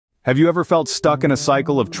Have you ever felt stuck in a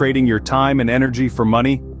cycle of trading your time and energy for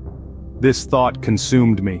money? This thought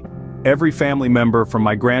consumed me. Every family member, from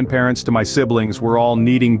my grandparents to my siblings, were all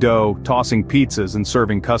kneading dough, tossing pizzas, and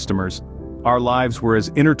serving customers. Our lives were as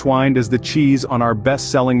intertwined as the cheese on our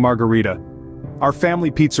best-selling margarita. Our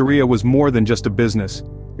family pizzeria was more than just a business.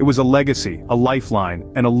 It was a legacy, a lifeline,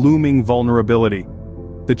 and a looming vulnerability.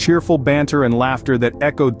 The cheerful banter and laughter that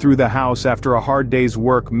echoed through the house after a hard day's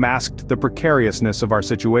work masked the precariousness of our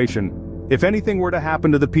situation. If anything were to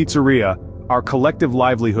happen to the pizzeria, our collective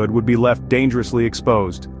livelihood would be left dangerously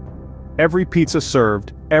exposed. Every pizza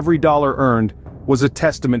served, every dollar earned, was a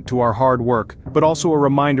testament to our hard work, but also a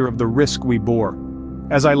reminder of the risk we bore.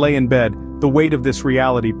 As I lay in bed, the weight of this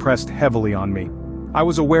reality pressed heavily on me. I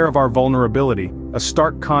was aware of our vulnerability, a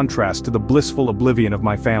stark contrast to the blissful oblivion of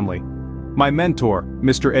my family. My mentor,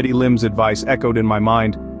 Mr. Eddie Lim's advice echoed in my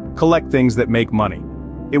mind: collect things that make money.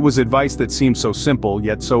 It was advice that seemed so simple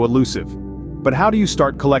yet so elusive. But how do you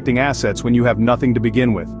start collecting assets when you have nothing to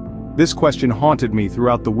begin with? This question haunted me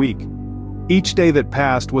throughout the week. Each day that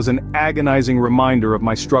passed was an agonizing reminder of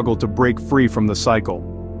my struggle to break free from the cycle.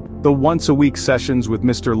 The once-a-week sessions with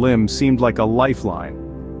Mr. Lim seemed like a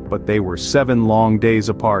lifeline, but they were 7 long days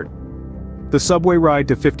apart. The subway ride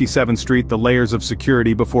to 57th Street, the layers of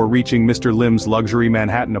security before reaching Mr. Lim's luxury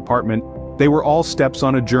Manhattan apartment, they were all steps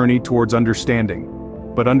on a journey towards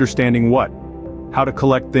understanding. But understanding what? How to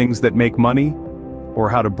collect things that make money? Or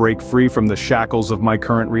how to break free from the shackles of my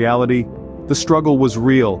current reality? The struggle was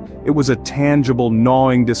real. It was a tangible,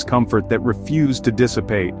 gnawing discomfort that refused to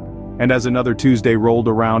dissipate. And as another Tuesday rolled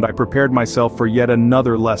around, I prepared myself for yet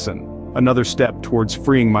another lesson, another step towards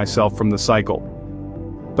freeing myself from the cycle.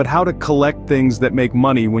 But how to collect things that make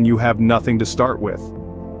money when you have nothing to start with?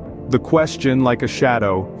 The question, like a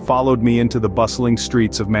shadow, followed me into the bustling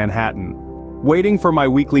streets of Manhattan. Waiting for my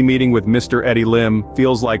weekly meeting with Mr. Eddie Lim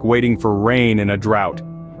feels like waiting for rain in a drought.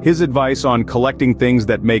 His advice on collecting things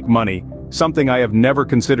that make money, something I have never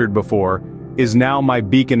considered before, is now my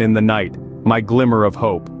beacon in the night, my glimmer of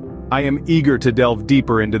hope. I am eager to delve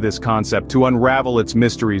deeper into this concept, to unravel its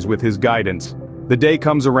mysteries with his guidance. The day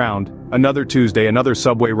comes around, another Tuesday, another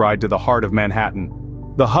subway ride to the heart of Manhattan.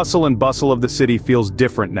 The hustle and bustle of the city feels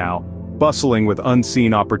different now, bustling with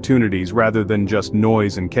unseen opportunities rather than just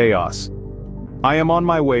noise and chaos. I am on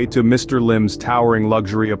my way to Mr. Lim's towering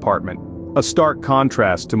luxury apartment, a stark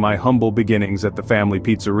contrast to my humble beginnings at the family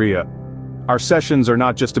pizzeria. Our sessions are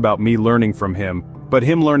not just about me learning from him, but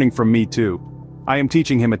him learning from me too. I am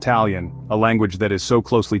teaching him Italian, a language that is so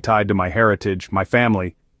closely tied to my heritage, my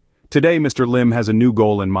family. Today Mr. Lim has a new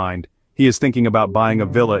goal in mind. He is thinking about buying a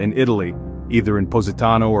villa in Italy, either in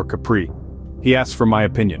Positano or Capri. He asks for my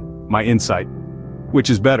opinion, my insight. Which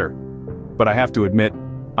is better? But I have to admit,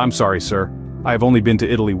 I'm sorry, sir. I have only been to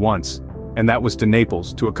Italy once, and that was to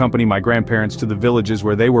Naples, to accompany my grandparents to the villages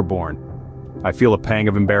where they were born. I feel a pang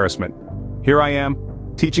of embarrassment. Here I am,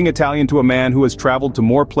 teaching Italian to a man who has traveled to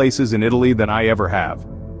more places in Italy than I ever have.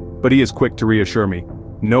 But he is quick to reassure me.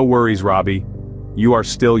 No worries, Robbie. You are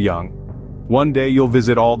still young. One day you'll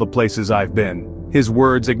visit all the places I've been. His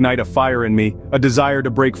words ignite a fire in me, a desire to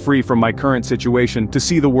break free from my current situation, to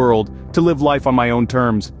see the world, to live life on my own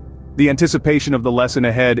terms. The anticipation of the lesson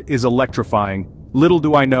ahead is electrifying. Little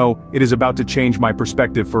do I know, it is about to change my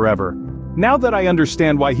perspective forever. Now that I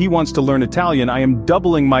understand why he wants to learn Italian, I am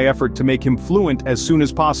doubling my effort to make him fluent as soon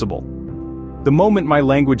as possible. The moment my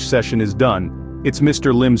language session is done, it's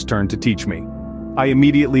Mr. Lim's turn to teach me. I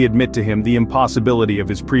immediately admit to him the impossibility of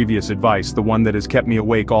his previous advice, the one that has kept me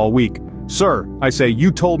awake all week. Sir, I say,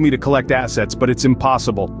 you told me to collect assets, but it's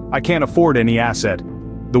impossible. I can't afford any asset.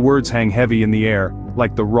 The words hang heavy in the air,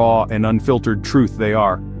 like the raw and unfiltered truth they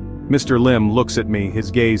are. Mr. Lim looks at me,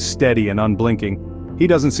 his gaze steady and unblinking. He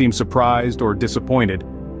doesn't seem surprised or disappointed.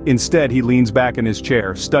 Instead, he leans back in his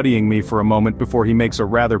chair, studying me for a moment before he makes a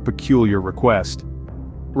rather peculiar request.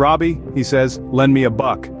 Robbie, he says, lend me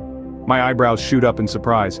 $1. My eyebrows shoot up in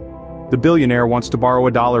surprise. The billionaire wants to borrow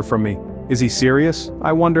 $1 from me. Is he serious,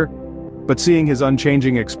 I wonder? But seeing his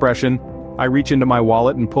unchanging expression, I reach into my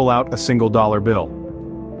wallet and pull out a single dollar bill.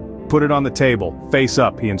 Put it on the table, face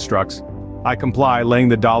up, he instructs. I comply, laying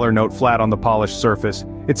the dollar note flat on the polished surface.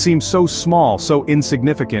 It seems so small, so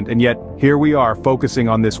insignificant, and yet, here we are focusing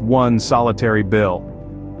on this one solitary bill.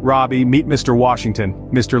 Robbie, meet Mr. Washington,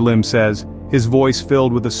 Mr. Lim says, his voice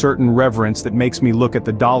filled with a certain reverence that makes me look at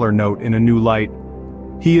the dollar note in a new light.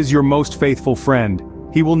 He is your most faithful friend.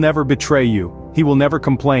 He will never betray you. He will never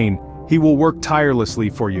complain. He will work tirelessly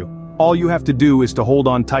for you. All you have to do is to hold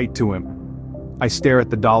on tight to him. I stare at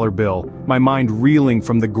the dollar bill, my mind reeling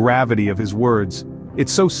from the gravity of his words.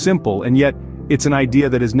 It's so simple, and yet, it's an idea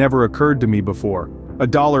that has never occurred to me before. A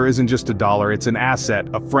dollar isn't just a dollar, it's an asset,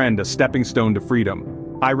 a friend, a stepping stone to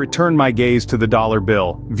freedom. I return my gaze to the dollar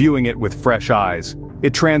bill, viewing it with fresh eyes.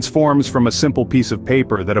 It transforms from a simple piece of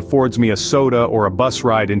paper that affords me a soda or a bus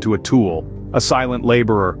ride into a tool, a silent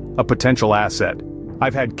laborer, a potential asset.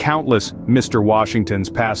 I've had countless Mr. Washingtons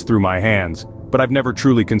pass through my hands, but I've never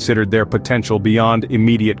truly considered their potential beyond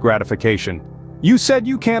immediate gratification. You said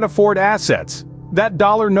you can't afford assets. That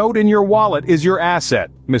dollar note in your wallet is your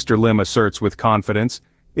asset, Mr. Lim asserts with confidence.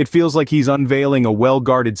 It feels like he's unveiling a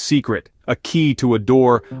well-guarded secret, a key to a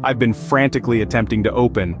door I've been frantically attempting to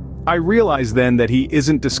open. I realize then that he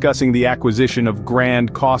isn't discussing the acquisition of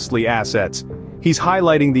grand, costly assets. He's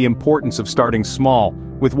highlighting the importance of starting small,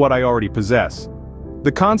 with what I already possess.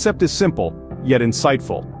 The concept is simple, yet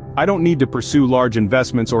insightful. I don't need to pursue large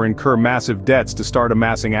investments or incur massive debts to start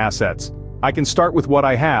amassing assets. I can start with what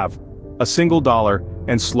I have, a single dollar,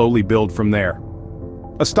 and slowly build from there.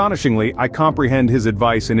 Astonishingly, I comprehend his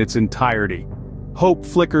advice in its entirety. Hope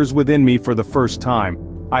flickers within me for the first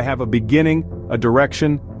time. I have a beginning, a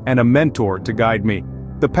direction, and a mentor to guide me.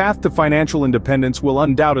 The path to financial independence will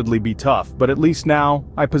undoubtedly be tough, but at least now,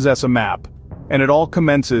 I possess a map. And it all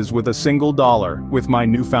commences with a single dollar, with my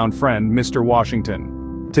newfound friend, Mr.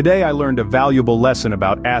 Washington. Today I learned a valuable lesson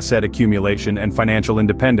about asset accumulation and financial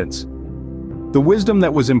independence. The wisdom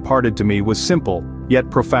that was imparted to me was simple, yet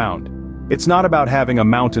profound. It's not about having a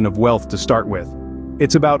mountain of wealth to start with.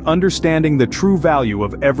 It's about understanding the true value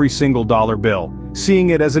of every single dollar bill,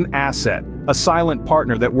 seeing it as an asset, a silent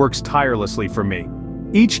partner that works tirelessly for me.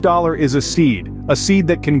 Each dollar is a seed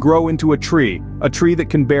that can grow into a tree that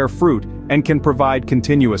can bear fruit, and can provide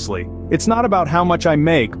continuously. It's not about how much I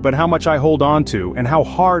make, but how much I hold on to, and how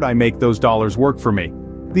hard I make those dollars work for me.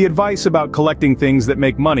 The advice about collecting things that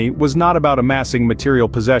make money was not about amassing material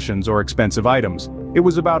possessions or expensive items. It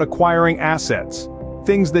was about acquiring assets,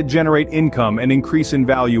 things that generate income and increase in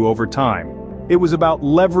value over time. It was about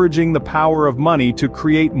leveraging the power of money to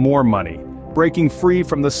create more money, breaking free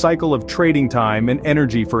from the cycle of trading time and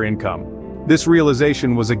energy for income. This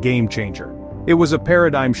realization was a game changer. It was a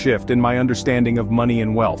paradigm shift in my understanding of money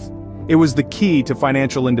and wealth. It was the key to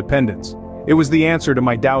financial independence. It was the answer to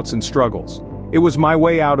my doubts and struggles. It was my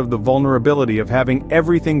way out of the vulnerability of having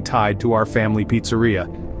everything tied to our family pizzeria.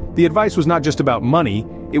 The advice was not just about money,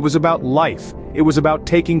 it was about life. It was about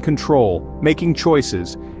taking control, making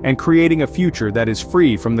choices, and creating a future that is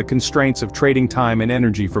free from the constraints of trading time and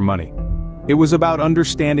energy for money. It was about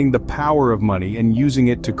understanding the power of money and using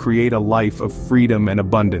it to create a life of freedom and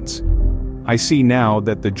abundance. I see now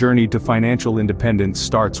that the journey to financial independence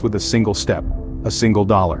starts with a single step, a single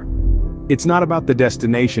dollar. It's not about the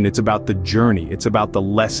destination, it's about the journey. It's about the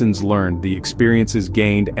lessons learned, the experiences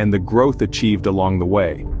gained, and the growth achieved along the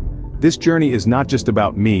way. This journey is not just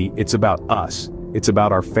about me, it's about us. It's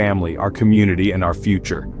about our family, our community, and our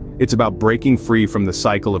future. It's about breaking free from the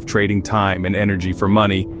cycle of trading time and energy for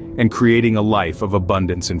money, and creating a life of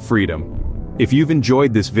abundance and freedom. If you've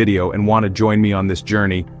enjoyed this video and want to join me on this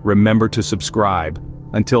journey, remember to subscribe.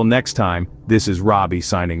 Until next time, this is Robbie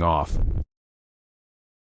signing off.